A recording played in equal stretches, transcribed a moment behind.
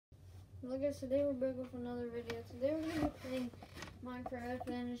Look at today we're back with another video. Today we're gonna be playing Minecraft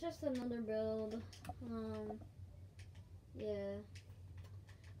and it's just another build. Yeah.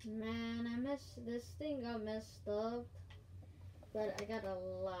 Man, this thing got messed up. But I got a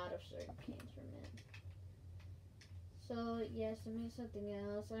lot of certain paints from it. So yes, I made something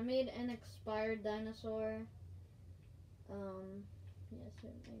else. I made an expired dinosaur. Yes, I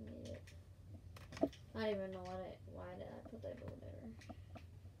made it. I don't even know why did I put that build there.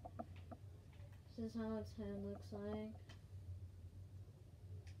 This is how its head looks like.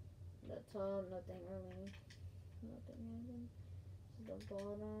 The top, nothing happened. This is the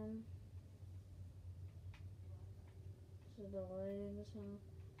bottom. This is the legs, huh?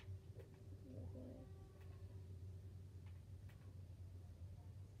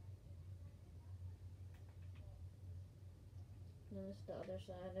 And this is the other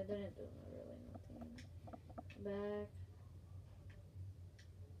side. I didn't do really nothing. Back.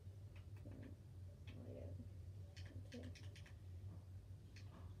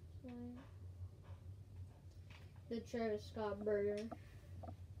 The Travis Scott burger.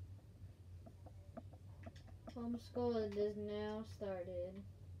 Homeschool is now started.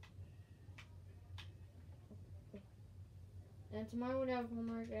 And tomorrow we have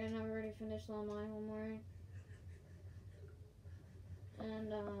homework, and I've already finished all my homework.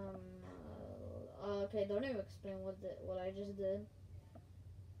 And okay, don't even explain what I just did.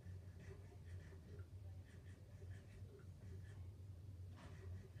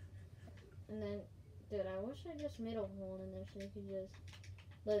 And then, dude, I wish I just made a hole in there so you could just,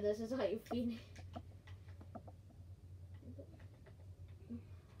 like, this is how you feed it.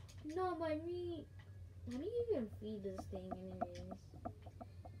 No, my meat. How do you even feed this thing anyways?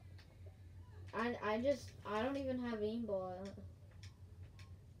 I don't even have aimball.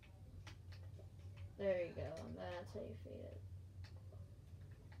 There you go. That's how you feed it.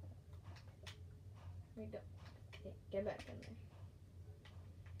 There you go. Okay, get back in there.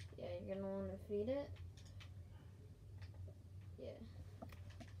 Yeah, you're gonna want to feed it. Yeah.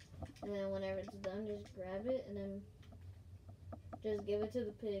 And then whenever it's done, just grab it and then just give it to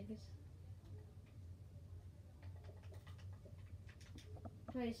the pigs.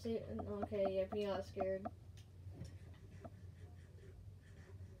 I see. Okay, yep, you got scared.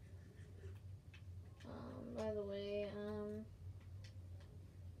 By the way,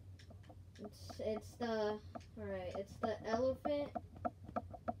 it's the elephant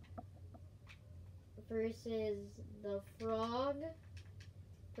versus the frog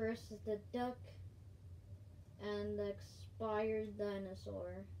versus the duck and the expired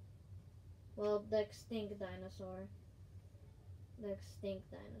dinosaur. Well, the extinct dinosaur. The extinct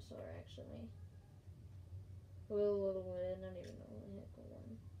dinosaur, actually. Who will win? I don't even know who the heck will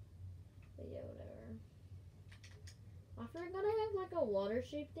win. But yeah, whatever. I forgot I have like a water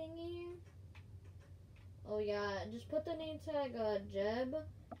shape thingy here. Oh yeah, just put the name tag Jeb,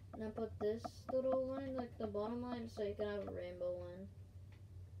 and then put this little line, like the bottom line, so you can have a rainbow one.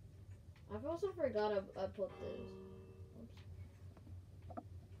 I've also forgot I put this. Oops.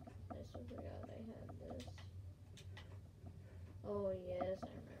 I also forgot I had this. Oh yes, I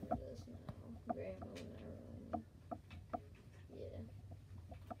remember this now. Gray moon, everyone. Yeah.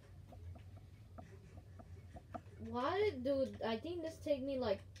 Why, dude? I think this take me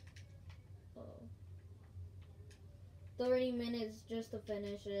like 30 minutes just to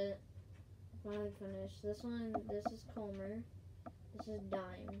finish it. Finally finished. This one, this is Comer. This is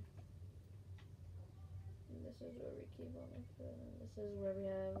Dime. And this is where we keep all our food. And this is where we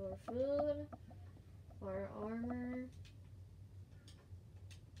have our food, our armor.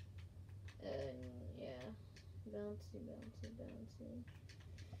 And yeah, bouncy.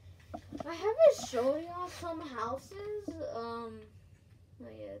 I haven't shown y'all some houses.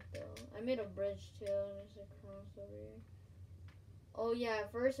 Not yet though. I made a bridge too. There's a cross over here. Oh yeah,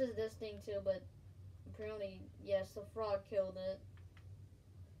 first is this thing too, but apparently, yes, the frog killed it.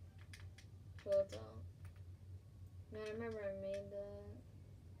 So it's out. Man, I remember I made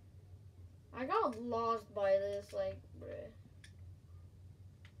that. I got lost by this, like, bruh.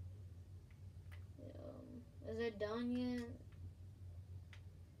 Is it done yet?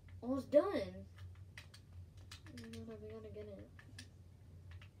 Oh, it's done. We gotta get it.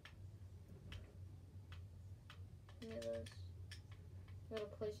 Yeah, this. Gotta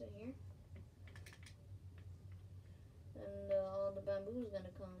place it here. And all the bamboo is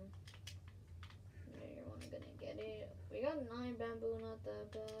gonna come. Yeah, you're gonna get it. We got 9 bamboo, not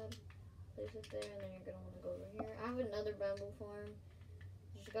that bad. Place it there, and then you're gonna wanna go over here. I have another bamboo farm.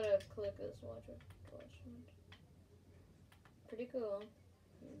 You just gotta click this. Watch it. Pretty cool.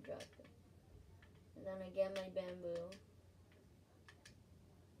 And drop it. And then I get my bamboo.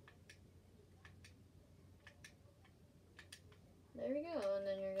 There we go. And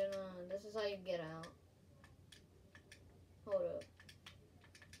then you're gonna. This is how you get out. Hold up.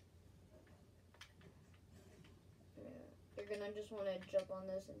 Yeah. You're gonna just want to jump on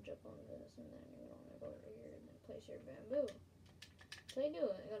this and jump on this, and then you're gonna go over here and then place your bamboo. So you do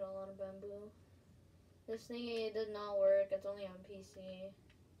it. I got a lot of bamboo. This thingy did not work. It's only on PC.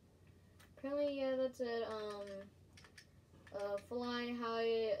 Apparently, yeah, that's it. Fly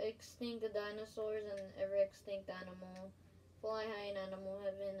high, extinct the dinosaurs and every extinct animal. Fly high in animal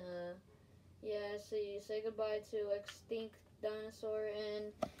heaven. Yeah, so you say goodbye to extinct dinosaur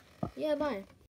and yeah, bye.